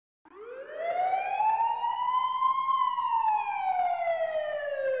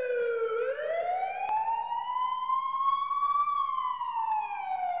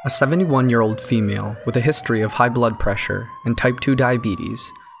71-year-old female with a history of high blood pressure and type 2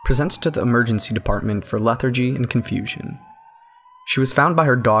 diabetes presents to the emergency department for lethargy and confusion. She was found by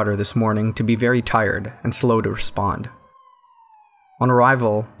her daughter this morning to be very tired and slow to respond. On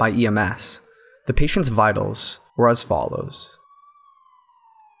arrival by EMS, the patient's vitals were as follows.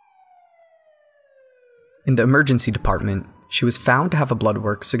 In the emergency department, she was found to have a blood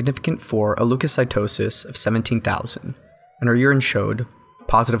work significant for a leukocytosis of 17,000, and her urine showed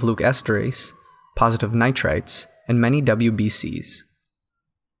positive leukoesterase, positive nitrites, and many WBCs.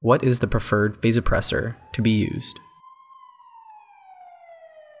 What is the preferred vasopressor to be used?